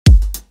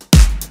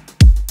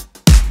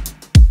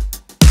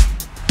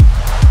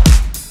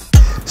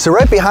So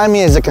right behind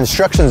me is a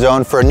construction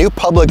zone for a new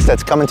Publix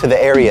that's coming to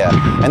the area,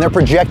 and they're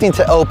projecting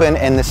to open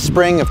in the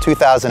spring of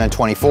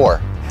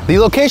 2024. The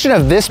location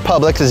of this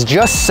Publix is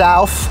just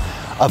south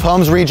of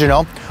Holmes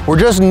Regional. We're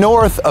just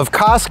north of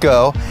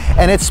Costco,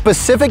 and it's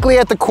specifically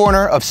at the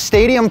corner of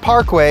Stadium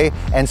Parkway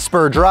and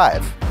Spur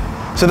Drive.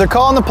 So they're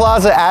calling the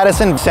plaza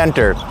Addison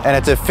Center, and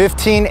it's a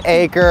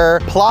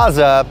 15-acre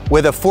plaza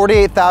with a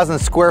 48,000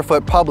 square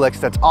foot Publix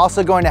that's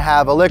also going to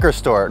have a liquor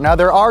store. Now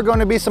there are going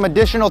to be some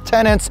additional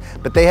tenants,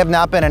 but they have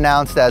not been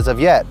announced as of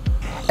yet.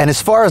 And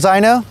as far as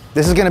I know,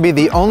 this is going to be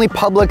the only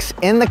Publix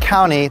in the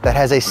county that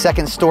has a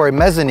second-story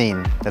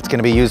mezzanine that's going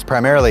to be used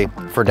primarily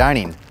for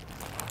dining.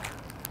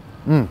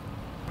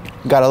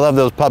 Gotta love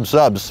those pub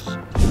subs.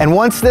 And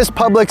once this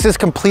Publix is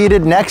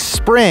completed next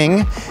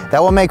spring,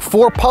 that will make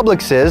 4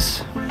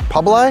 Publixes,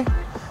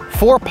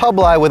 four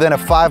Publi within a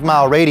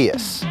 5-mile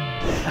radius.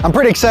 I'm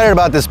pretty excited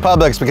about this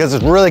Publix because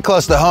it's really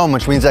close to home,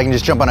 which means I can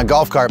just jump on a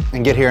golf cart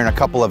and get here in a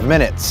couple of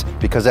minutes,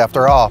 because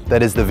after all,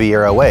 that is the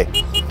Viera way.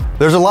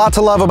 There's a lot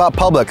to love about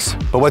Publix,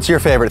 but what's your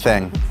favorite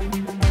thing?